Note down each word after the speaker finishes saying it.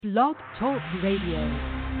Blog Talk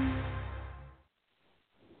Radio.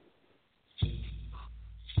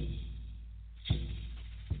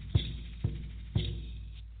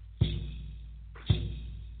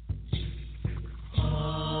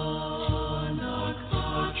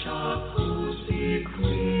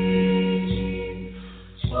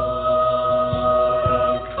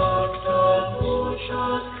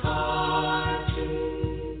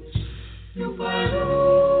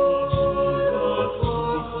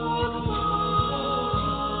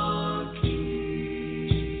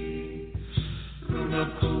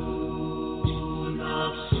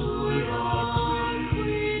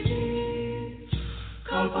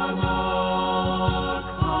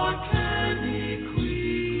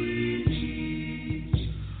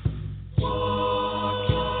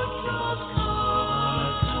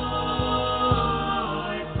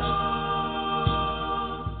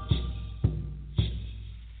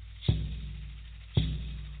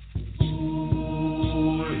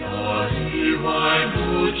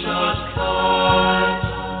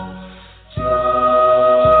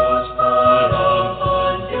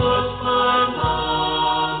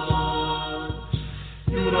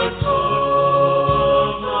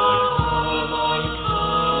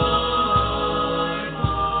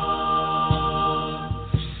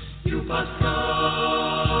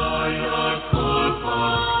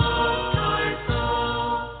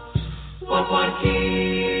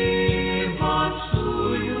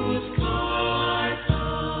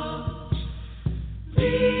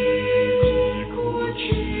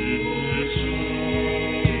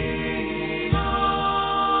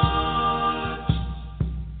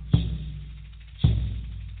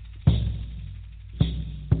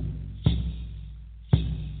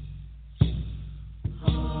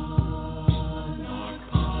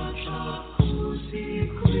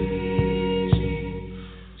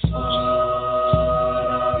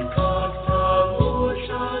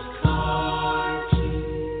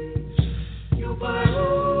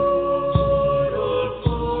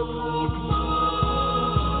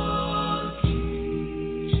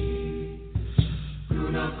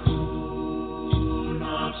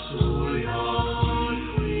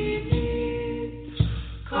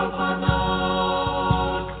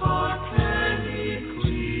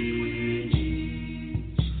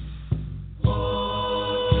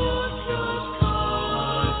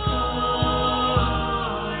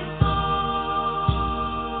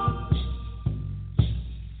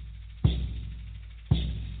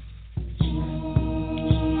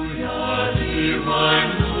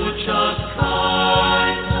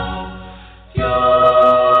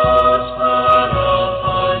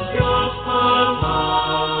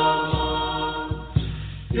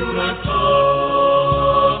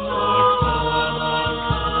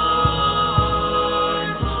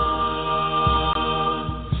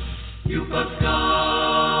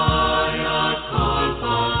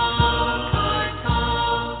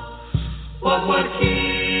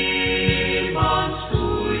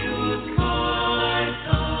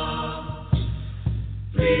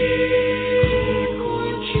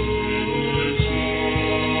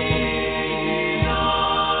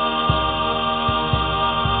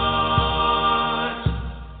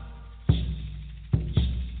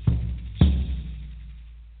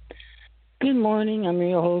 Good morning. I'm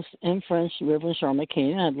your host and friend, Reverend Sharma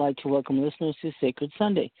Kane, and I'd like to welcome listeners to Sacred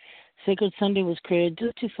Sunday. Sacred Sunday was created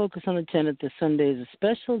just to focus on the tenet that Sunday is a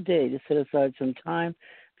special day to set aside some time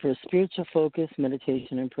for spiritual focus,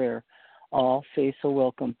 meditation, and prayer. All faiths are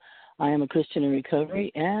welcome. I am a Christian in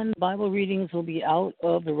recovery, and Bible readings will be out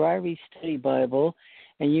of the Ryrie Study Bible,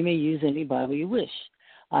 and you may use any Bible you wish.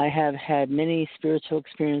 I have had many spiritual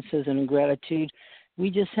experiences, and in gratitude, we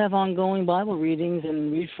just have ongoing Bible readings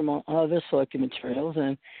and read from other selected materials,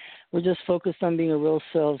 and we're just focused on being our real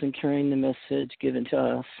selves and carrying the message given to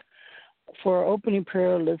us. For our opening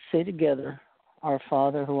prayer, let's say together, Our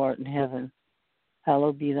Father who art in heaven,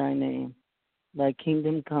 hallowed be thy name. Thy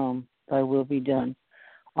kingdom come, thy will be done,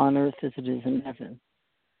 on earth as it is in heaven.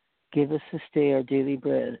 Give us this day our daily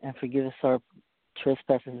bread, and forgive us our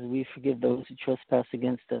trespasses as we forgive those who trespass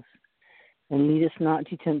against us. And lead us not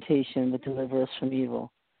into temptation, but deliver us from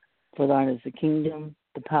evil. For thine is the kingdom,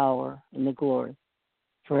 the power, and the glory,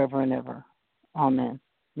 forever and ever. Amen. In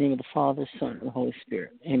the name of the Father, Son, and the Holy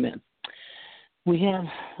Spirit. Amen. We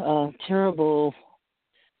have terrible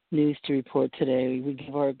news to report today. We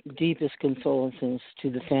give our deepest condolences to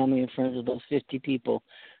the family and friends of those 50 people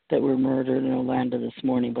that were murdered in Orlando this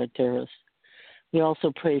morning by terrorists. We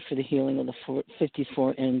also pray for the healing of the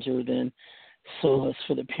 54 injured and solace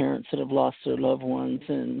for the parents that have lost their loved ones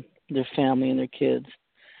and their family and their kids.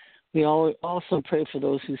 We also pray for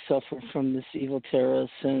those who suffer from this evil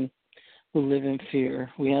terrorists and who live in fear.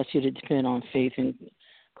 We ask you to depend on faith in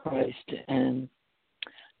Christ and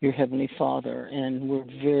your Heavenly Father. And we're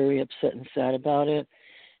very upset and sad about it.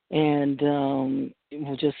 And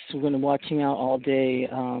we're going to watching out all day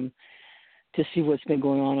to see what's been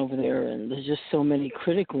going on over there. And there's just so many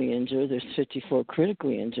critically injured. There's 54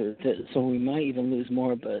 critically injured, so we might even lose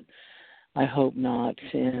more, but I hope not.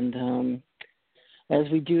 And as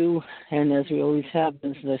we do, and as we always have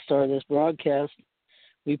been since I started this broadcast,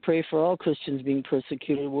 we pray for all Christians being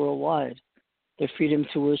persecuted worldwide. Their freedom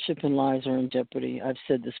to worship and lives are in jeopardy. I've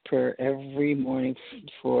said this prayer every morning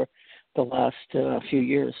for the last few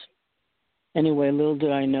years. Anyway, little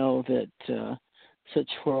did I know that such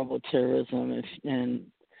horrible terrorism and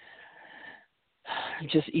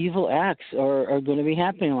just evil acts are going to be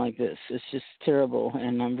happening like this. It's just terrible,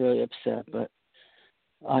 and I'm really upset, but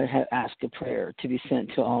I have asked a prayer to be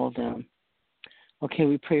sent to all of them. Okay,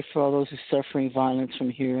 we pray for all those who are suffering violence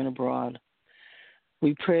from here and abroad.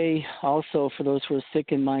 We pray also for those who are sick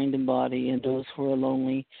in mind and body and those who are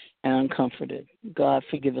lonely and uncomforted. God,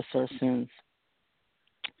 forgive us our sins.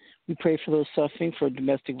 We pray for those suffering for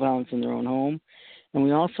domestic violence in their own home. And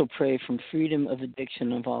we also pray from freedom of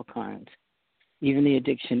addiction of all kinds, even the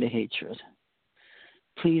addiction to hatred.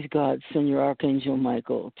 Please, God, send your Archangel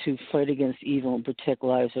Michael to fight against evil and protect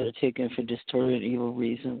lives that are taken for distorted evil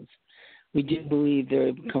reasons. We do believe they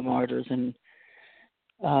will become martyrs, and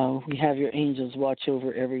we have your angels watch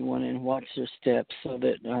over everyone and watch their steps so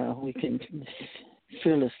that we can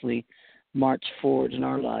fearlessly march forward in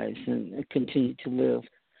our lives and continue to live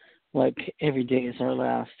like every day is our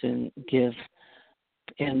last and give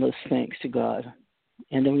endless thanks to God.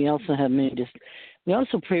 And then we also have we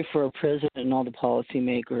also pray for our president and all the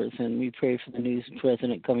policymakers, and we pray for the new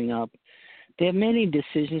president coming up. They have many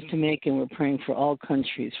decisions to make, and we're praying for all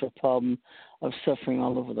countries for a problem of suffering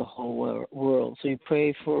all over the whole world. So we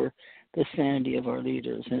pray for the sanity of our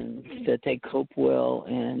leaders and that they cope well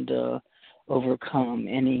and overcome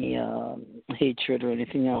any hatred or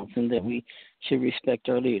anything else, and that we should respect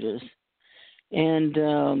our leaders. And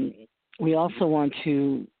we also want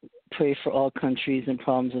to pray for all countries and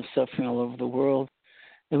problems of suffering all over the world.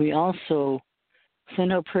 And we also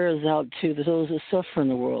send our prayers out to those that suffer in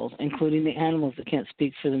the world, including the animals that can't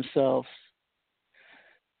speak for themselves.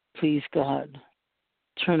 Please, God,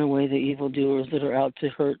 turn away the evildoers that are out to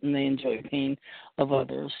hurt and they enjoy pain of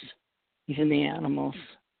others, even the animals.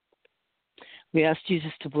 We ask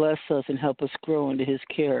Jesus to bless us and help us grow into his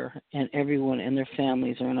care, and everyone and their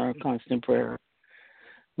families are in our constant prayer.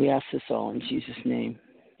 We ask this all in Jesus' name.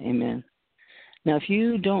 Amen. Now, if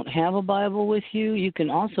you don't have a Bible with you, you can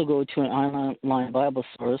also go to an online Bible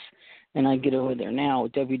source, and I get over there now,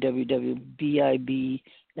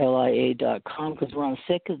 www.biblia.com, because we're on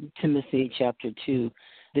 2 Timothy chapter 2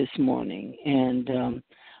 this morning. And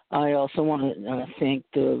I also want to thank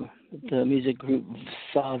the music group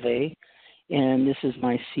Save, and this is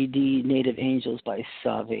my CD, Native Angels by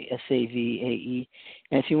Save, S-A-V-A-E.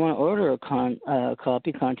 And if you want to order a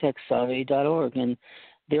copy, contact Save.org. And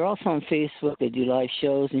they're also on Facebook. They do live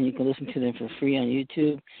shows, and you can listen to them for free on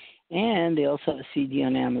YouTube. And they also have a CD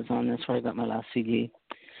on Amazon. That's where I got my last CD.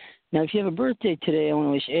 Now, if you have a birthday today, I want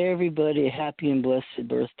to wish everybody a happy and blessed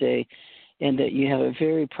birthday, and that you have a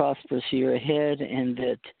very prosperous year ahead, and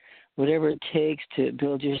that whatever it takes to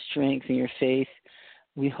build your strength and your faith,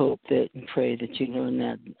 we hope that and pray that you learn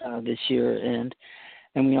that this year, and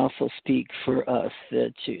we also speak for us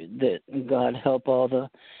that God help all the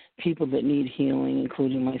people that need healing,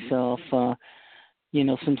 including myself.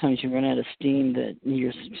 Sometimes you run out of steam, that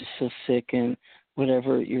you're just so sick, and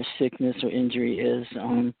whatever your sickness or injury is,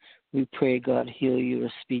 we pray God heal you or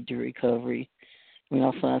speed your recovery. We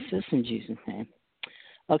also ask this in Jesus' name.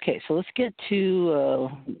 Okay, so let's get to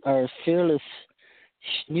our fearless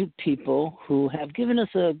Snoop people who have given us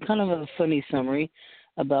a kind of a funny summary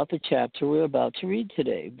about the chapter we're about to read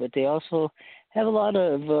today. But they also have a lot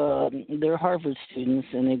of, they're Harvard students,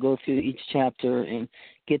 and they go through each chapter and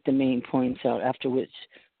get the main points out, after which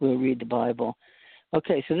we'll read the Bible.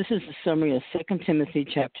 Okay, so this is the summary of 2 Timothy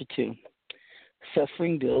chapter 2.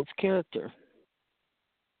 Suffering builds character.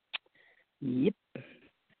 Yep.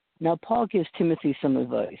 Now Paul gives Timothy some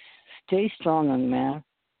advice. Stay strong, young man.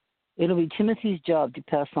 It'll be Timothy's job to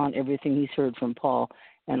pass on everything he's heard from Paul,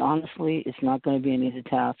 and honestly, it's not going to be an easy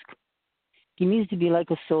task. He needs to be like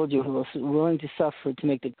a soldier who is willing to suffer to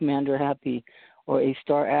make the commander happy, or a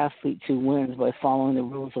star athlete who wins by following the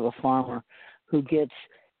rules of a farmer who gets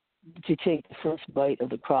to take the first bite of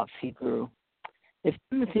the crops he grew. If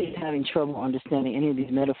Timothy is having trouble understanding any of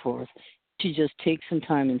these metaphors, he should just take some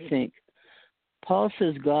time and think. Paul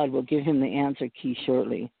says God will give him the answer key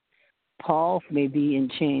shortly. Paul may be in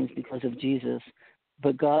chains because of Jesus,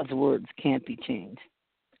 but God's words can't be changed.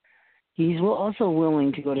 He's also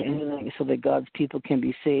willing to go to anything so that God's people can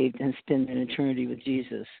be saved and spend an eternity with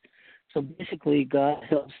Jesus. So basically, God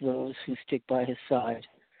helps those who stick by his side.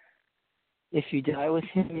 If you die with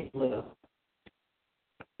him, you live.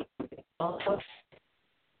 All of us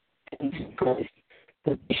in Christ,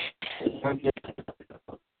 but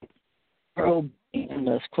are obeying and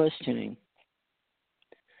less questioning.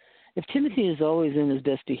 If Timothy is always in his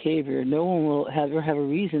best behavior, no one will ever have a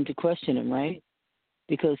reason to question him, right?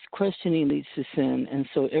 Because questioning leads to sin, and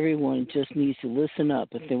so everyone just needs to listen up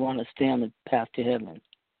if they want to stay on the path to heaven.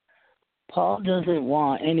 Paul doesn't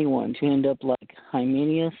want anyone to end up like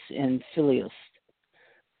Hymenaeus and Phileas,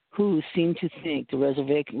 who seem to think the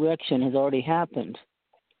resurrection has already happened.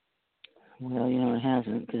 Well, it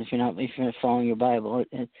hasn't, because if you're not following your Bible,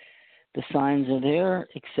 the signs are there,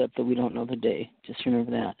 except that we don't know the day. Just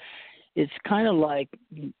remember that. It's kind of like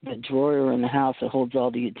the drawer in the house that holds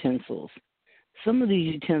all the utensils. Some of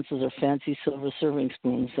these utensils are fancy silver serving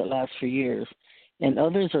spoons that last for years, and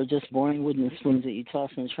others are just boring wooden spoons that you toss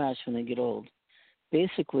in the trash when they get old.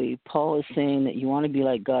 Basically, Paul is saying that you want to be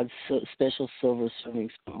like God's special silver serving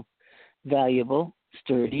spoon, valuable,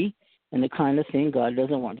 sturdy, and the kind of thing God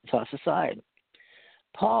doesn't want to toss aside.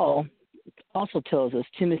 Paul also tells us,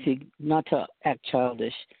 Timothy, not to act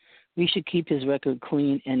childish. We should keep his record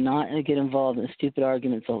clean and not get involved in stupid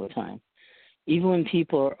arguments all the time. Even when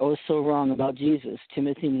people are so wrong about Jesus,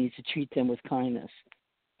 Timothy needs to treat them with kindness.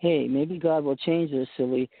 Hey, maybe God will change their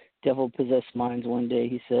silly, devil-possessed minds one day,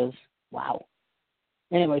 he says. Wow.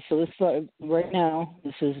 Anyway, so let's start right now.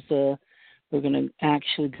 We're going to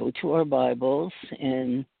actually go to our Bibles,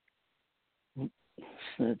 and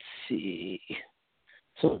let's see.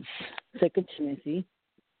 So it's 2 Timothy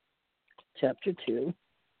chapter 2.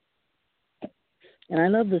 And I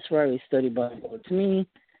love this Riley Study Bible. To me,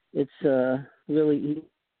 it's really easy,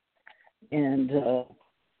 and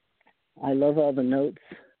I love all the notes.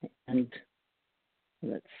 And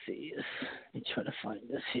let's see, let me try to find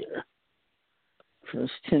this here. 1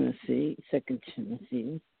 Timothy, 2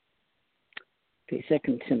 Timothy, okay,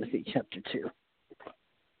 2 Timothy chapter 2.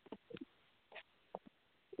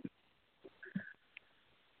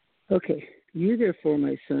 Okay, you therefore,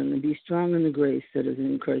 my son, and be strong in the grace that is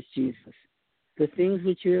in Christ Jesus. The things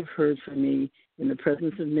which you have heard from me in the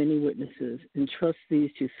presence of many witnesses, entrust these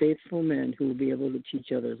to faithful men who will be able to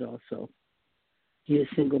teach others also. He is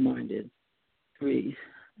single-minded. 3.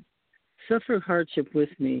 Suffer hardship with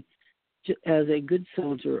me as a good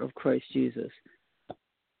soldier of Christ Jesus.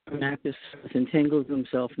 An active service entangles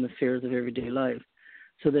himself in the affairs of everyday life,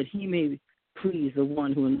 so that he may please the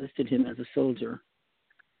one who enlisted him as a soldier.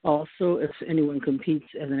 Also, if anyone competes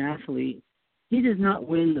as an athlete, he does not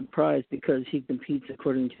win the prize because he competes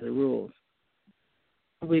according to the rules.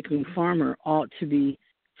 A working farmer ought to be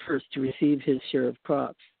first to receive his share of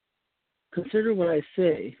crops. Consider what I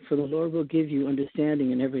say, for the Lord will give you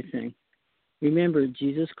understanding in everything. Remember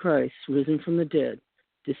Jesus Christ, risen from the dead,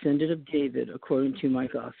 descendant of David, according to my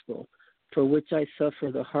gospel, for which I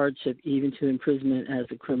suffer the hardship even to imprisonment as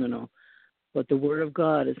a criminal. But the word of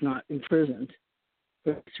God is not imprisoned.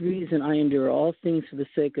 For this reason I endure all things for the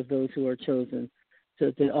sake of those who are chosen, so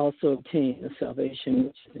that they also obtain the salvation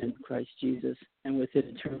which is in Christ Jesus, and with it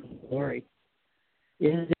eternal glory. It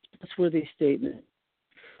is a trustworthy statement.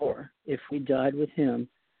 For if we died with him,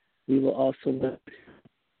 we will also live.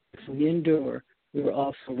 If we endure, we will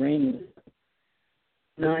also reign with him.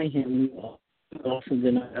 Deny him, we will also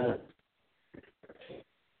deny us.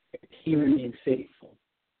 He remains faithful.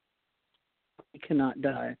 He cannot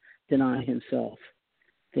deny himself.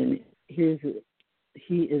 Then he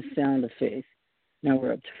is sound of faith. Now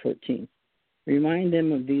we're up to 14. Remind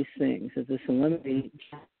them of these things, that the solemnity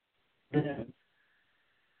them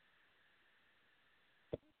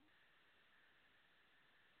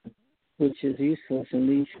which is useless and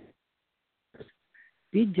leads.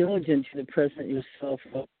 Be diligent to present yourself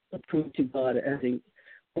approved to God as a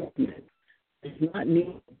workman, does not need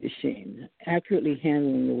to be ashamed, accurately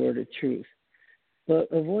handling the word of truth.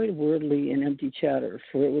 But avoid worldly and empty chatter,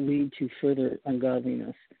 for it will lead to further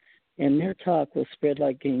ungodliness, and their talk will spread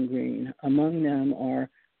like gangrene. Among them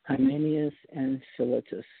are Hymenaeus and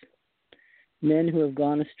Philetus, men who have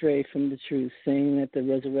gone astray from the truth, saying that the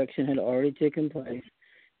resurrection had already taken place,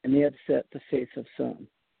 and they upset the faith of some.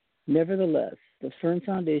 Nevertheless, the firm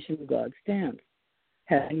foundation of God stands.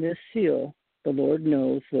 Having this seal, the Lord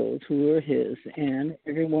knows those who are his, and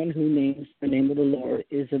everyone who names the name of the Lord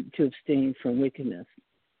is to abstain from wickedness.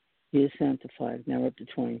 He is sanctified. Now up to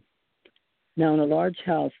 20. Now, in a large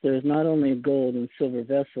house, there is not only gold and silver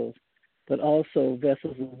vessels, but also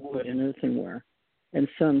vessels of wood and earthenware, and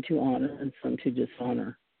some to honor and some to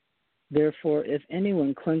dishonor. Therefore, if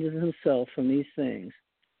anyone cleanses himself from these things,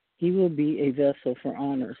 he will be a vessel for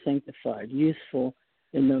honor, sanctified, useful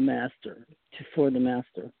in the master, for the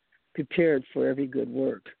master, prepared for every good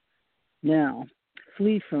work. Now,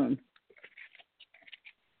 flee from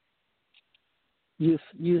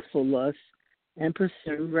youthful lusts and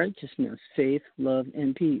pursue righteousness, faith, love,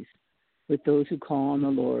 and peace with those who call on the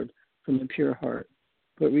Lord from a pure heart,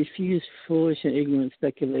 but refuse foolish and ignorant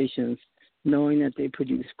speculations, knowing that they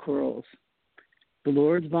produce quarrels. The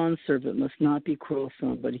Lord's bondservant must not be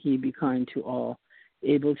quarrelsome, but he be kind to all,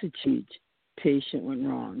 able to teach, patient when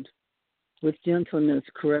wronged, with gentleness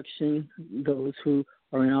correction those who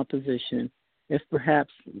are in opposition, if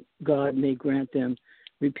perhaps God may grant them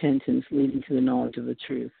repentance leading to the knowledge of the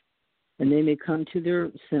truth, and they may come to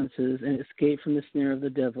their senses and escape from the snare of the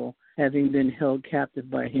devil, having been held captive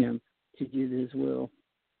by him to do his will.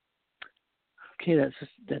 Okay, that's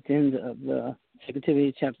the end of the 2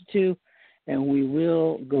 Timothy chapter 2, and we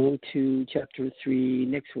will go to chapter 3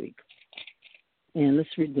 next week. And let's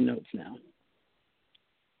read the notes now.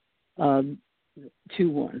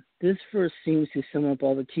 2:1. This verse seems to sum up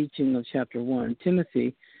all the teaching of chapter 1.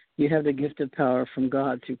 Timothy, you have the gift of power from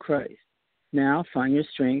God through Christ. Now find your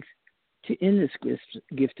strength in this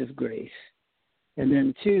gift of grace. And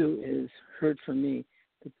then 2 is heard from me.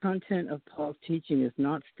 The content of Paul's teaching is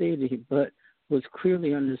not stated, but was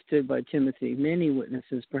clearly understood by Timothy. Many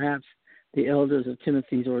witnesses, perhaps the elders of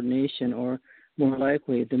Timothy's ordination, or more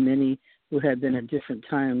likely the many who had been at different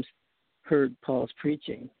times, heard Paul's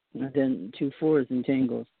preaching. And then 2:4 is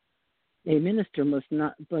entangles. A minister must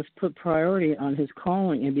put priority on his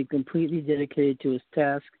calling and be completely dedicated to his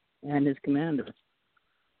task and his commander.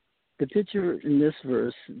 The picture in this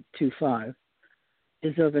verse, 2:5,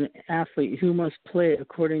 is of an athlete who must play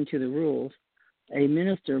according to the rules. A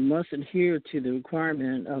minister must adhere to the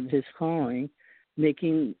requirement of his calling,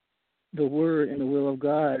 making the word and the will of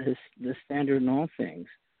God the standard in all things.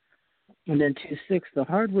 And then 2:6, the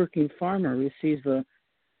hardworking farmer receives a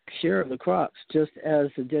share of the crops, just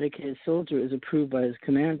as the dedicated soldier is approved by his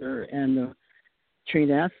commander and the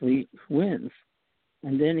trained athlete wins.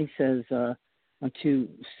 And then he says on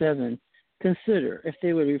 2:7, consider, if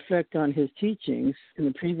they would reflect on his teachings in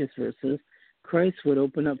the previous verses, Christ would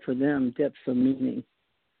open up for them depths of meaning.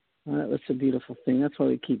 That's a beautiful thing. That's why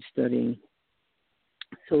we keep studying,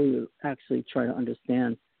 so we actually try to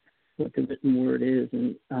understand what the written word is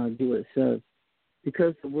and do what it says.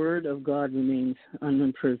 Because the word of God remains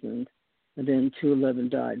unimprisoned, and then 2:11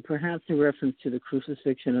 died, perhaps in reference to the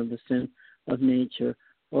crucifixion of the sin of nature,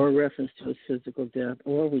 or a reference to his physical death,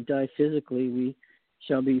 or we die physically, we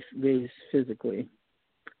shall be raised physically.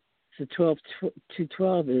 So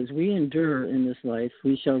 2:12 is, we endure in this life,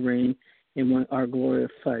 we shall reign in our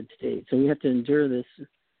glorified state. So we have to endure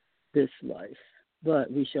this life,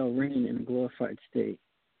 but we shall reign in a glorified state.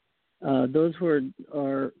 Those who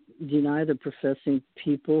are deny the professing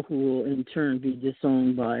people who will in turn be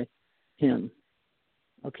disowned by him.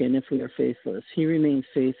 Okay, and if we are faithless, he remains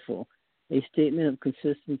faithful. A statement of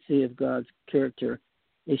consistency of God's character,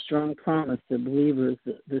 a strong promise to believers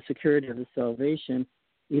the security of the salvation,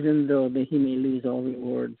 even though he may lose all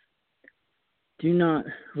rewards. Do not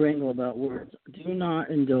wrangle about words. Do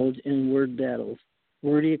not indulge in word battles,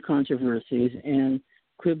 wordy controversies, and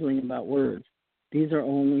quibbling about words. These are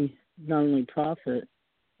not only profitless,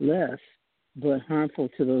 but harmful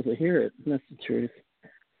to those who hear it. That's the truth.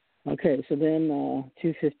 Okay, so then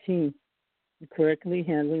 2:15, correctly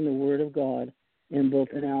handling the word of God in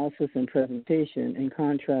both analysis and presentation, in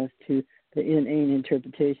contrast to the inane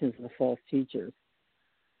interpretations of the false teachers.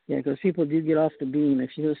 Yeah, because people do get off the beam.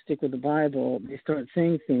 If you don't stick with the Bible, they start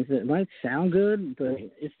saying things that might sound good, but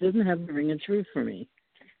it doesn't have the ring of truth for me.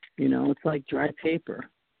 It's like dry paper.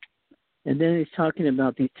 And then he's talking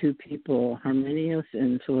about these two people, Hymenaeus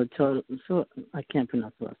and Philetus. I can't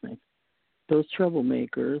pronounce the last name. Those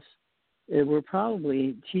troublemakers were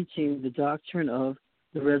probably teaching the doctrine of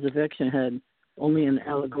the resurrection had only an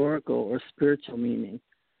allegorical or spiritual meaning.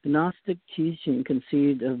 The Gnostic teaching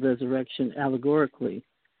conceived of resurrection allegorically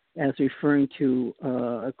as referring to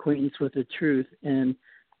acquaintance with the truth and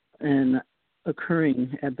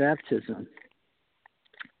occurring at baptism.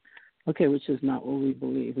 Okay, which is not what we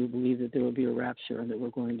believe. We believe that there will be a rapture and that we're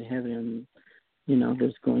going to heaven and,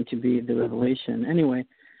 there's going to be the revelation. Anyway,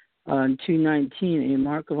 2:19, a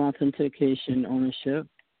mark of authentication ownership.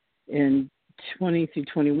 In 20 through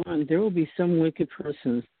 21, there will be some wicked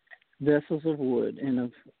persons, vessels of wood and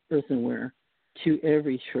of earthenware, to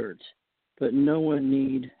every church, but no one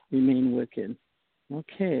need remain wicked.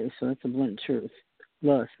 Okay, so that's a blunt truth.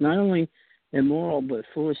 Lust, not only immoral but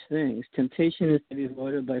foolish things. Temptation is to be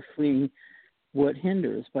avoided by fleeing what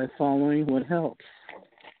hinders, by following what helps,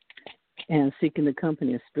 and seeking the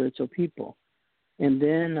company of spiritual people. And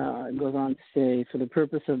then it goes on to say, for the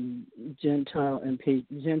purpose of gentle and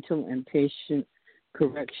patient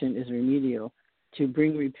correction is remedial, to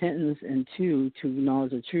bring repentance, and 2, to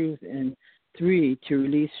acknowledge the truth, and 3, to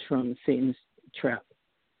release from Satan's trap.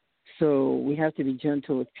 So we have to be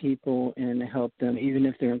gentle with people and help them, even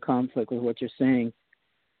if they're in conflict with what you're saying.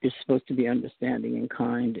 You're supposed to be understanding and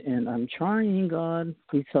kind, and I'm trying, God.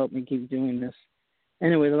 Please help me keep doing this.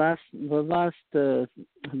 Anyway, the last verse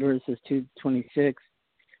is 2:26,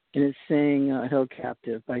 and it's saying held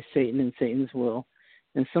captive by Satan and Satan's will.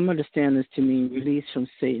 And some understand this to mean release from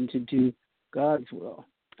Satan to do God's will.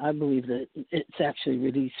 I believe that it's actually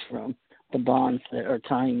release from the bonds that are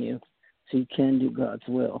tying you so you can do God's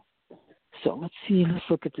will. So let's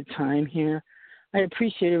look at the time here. I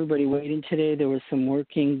appreciate everybody waiting today. There was some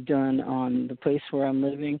working done on the place where I'm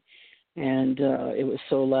living, and it was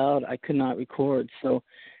so loud I could not record. So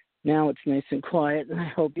now it's nice and quiet, and I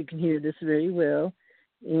hope you can hear this very well.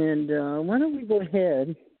 And why don't we go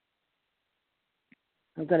ahead?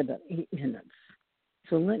 I've got about 8 minutes.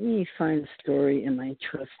 So let me find a story in my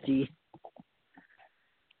trusty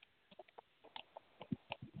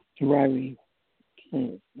Ryrie.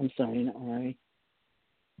 I'm sorry, not Ryrie.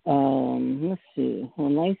 Let's see.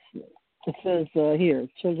 It says here,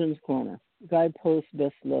 Children's Corner. Guidepost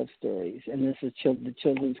Best Love Stories. And this is the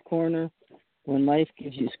Children's Corner. When life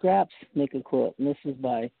gives you scraps, make a quilt. And this is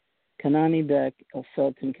by Kanani Beck of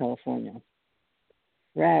Felton, California.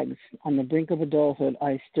 Rags. On the brink of adulthood,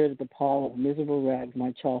 I stared at the pile of miserable rags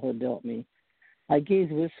my childhood dealt me. I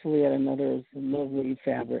gazed wistfully at another's lovely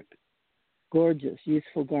fabric. Gorgeous,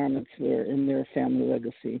 useful garments were in their family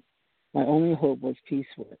legacy. My only hope was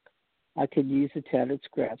piecework. I could use the tattered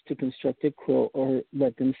scraps to construct a quilt or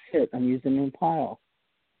let them sit unused in a pile.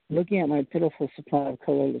 Looking at my pitiful supply of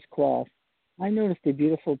colorless cloth, I noticed a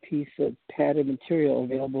beautiful piece of padded material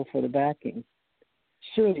available for the backing.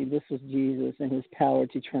 Surely this was Jesus and his power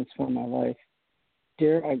to transform my life.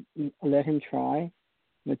 Dare I let him try?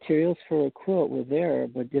 Materials for a quilt were there,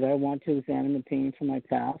 but did I want to examine the pain from my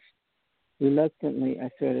past? Reluctantly, I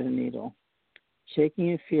threaded a needle. Shaking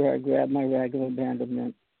in fear, I grabbed my rag of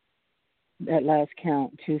abandonment. At last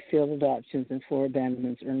count, 2 failed adoptions and 4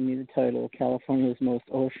 abandonments earned me the title of California's most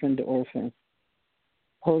orphaned orphan.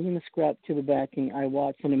 Holding the scrap to the backing, I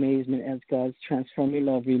watched in amazement as God's transforming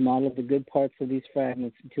love remodeled the good parts of these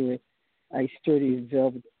fragments into a sturdy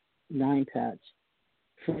velvet 9-patch.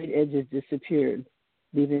 Frayed edges disappeared,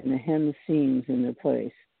 leaving the hemmed seams in their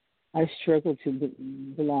place. My struggle to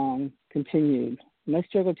belong continued,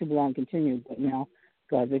 but now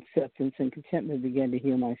God's acceptance and contentment began to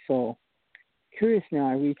heal my soul. Curious now,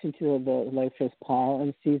 I reach into the lifeless pile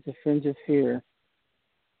and seize the fringe of fear.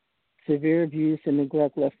 Severe abuse and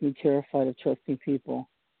neglect left me terrified of trusting people.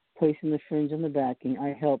 Placing the fringe on the backing,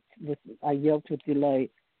 I yelped with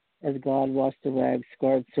delight as God washed the rag's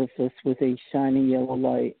scarred surface with a shining yellow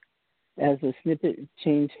light. As the snippet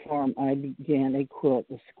changed form, I began a quilt,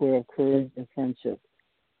 a square of courage and friendship.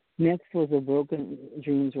 Next was a broken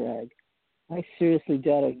dreams rag. I seriously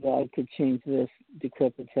doubted God could change this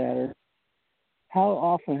decrepit tatter. How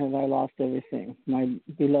often have I lost everything? My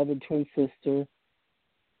beloved twin sister,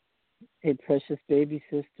 a precious baby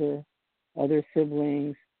sister, other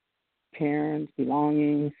siblings, parents,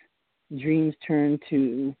 belongings. Dreams turned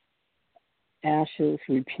to ashes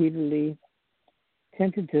repeatedly.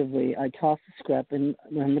 Tentatively, I tossed the scrap in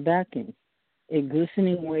the backing. A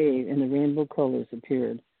glistening wave in the rainbow colors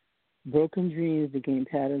appeared. Broken dreams became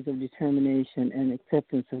patterns of determination and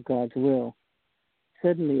acceptance of God's will.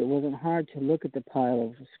 Suddenly, it wasn't hard to look at the pile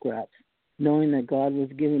of scraps, knowing that God was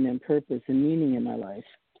giving them purpose and meaning in my life.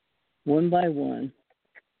 One by one,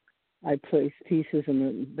 I placed pieces in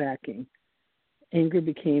the backing. Anger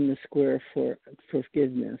became the square for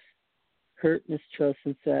forgiveness. Hurt, mistrust,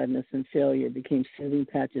 and sadness and failure became soothing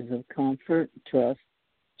patches of comfort, trust,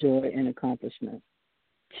 joy, and accomplishment.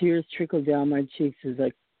 Tears trickled down my cheeks as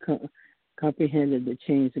I comprehended the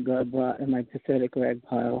change that God brought in my pathetic rag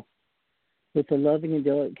pile. With the loving and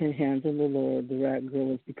delicate hands of the Lord, the rag girl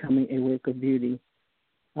was becoming a work of beauty.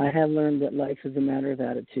 I have learned that life is a matter of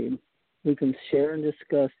attitude. We can share and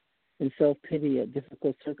discuss in self-pity at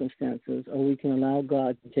difficult circumstances, or we can allow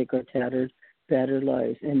God to take our tattered, battered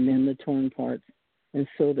lives and mend the torn parts and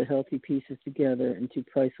sew the healthy pieces together into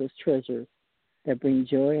priceless treasures that bring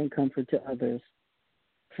joy and comfort to others.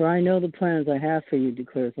 For I know the plans I have for you,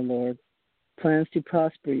 declares the Lord, plans to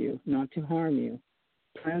prosper you, not to harm you,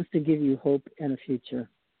 plans to give you hope and a future.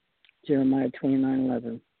 Jeremiah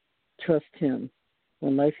 29:11. Trust him.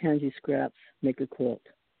 When life hands you scraps, make a quilt.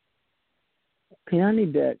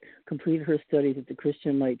 Keani Beck completed her studies at the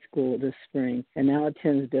Christian Light School this spring and now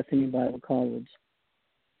attends Bethany Bible College.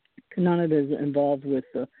 Kanana is involved with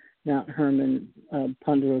the Mount Hermon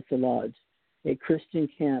Ponderosa Lodge, a Christian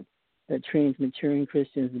camp that trains maturing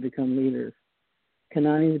Christians to become leaders.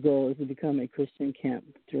 Kanani's goal is to become a Christian camp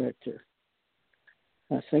director.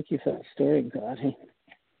 Thank you for that story, God.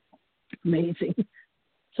 Amazing.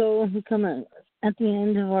 So we come at the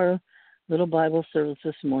end of our little Bible service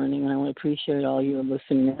this morning, and I want to appreciate all you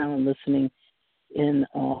listening now and listening in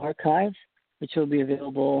archives, which will be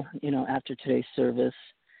available, after today's service.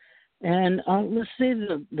 And let's say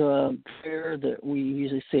the prayer that we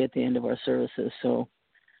usually say at the end of our services. So,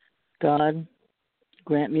 God,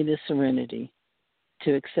 grant me the serenity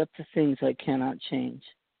to accept the things I cannot change,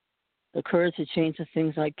 the courage to change the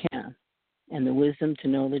things I can, and the wisdom to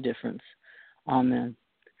know the difference. Amen.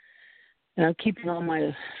 And I'm keeping all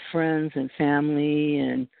my friends and family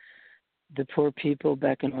and the poor people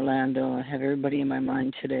back in Orlando. I have everybody in my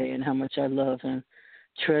mind today and how much I love and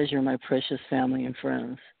treasure my precious family and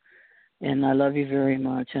friends. And I love you very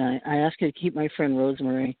much. And I ask you to keep my friend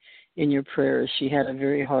Rosemary in your prayers. She had a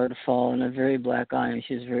very hard fall and a very black eye, and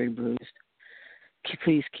she's very bruised.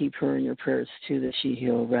 Please keep her in your prayers, too, that she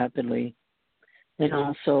heal rapidly. And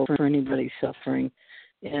also for anybody suffering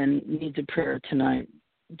and needs a prayer tonight,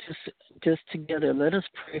 just together, let us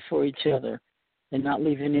pray for each other and not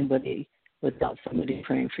leave anybody without somebody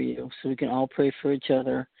praying for you. So we can all pray for each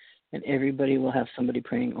other, and everybody will have somebody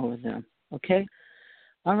praying over them. Okay?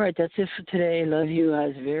 All right, that's it for today. Love you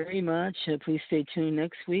guys very much. Please stay tuned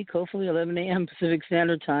next week, hopefully 11 a.m. Pacific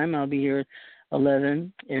Standard Time. I'll be here at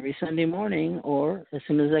 11 every Sunday morning or as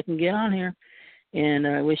soon as I can get on here. And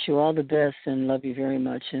I wish you all the best and love you very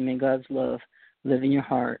much. And may God's love live in your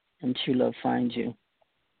heart and true love find you.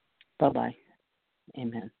 Bye-bye.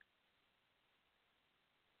 Amen.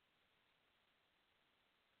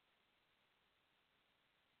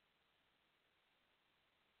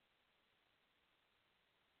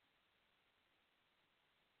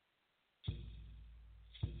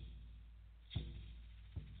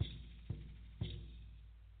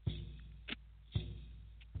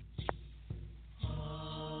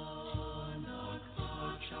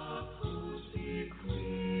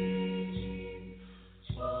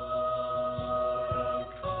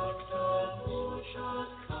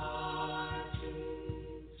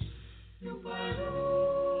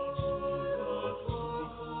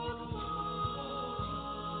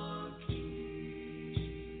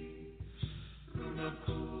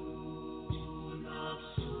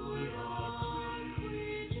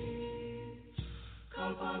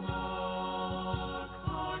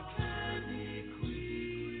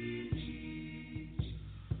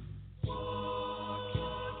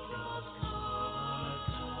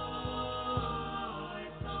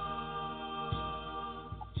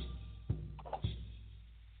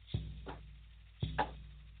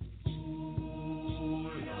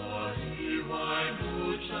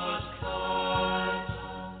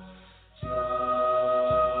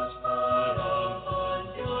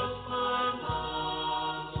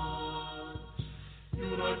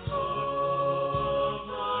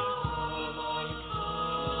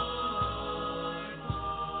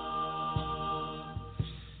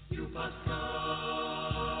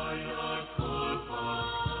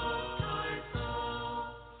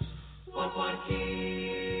 What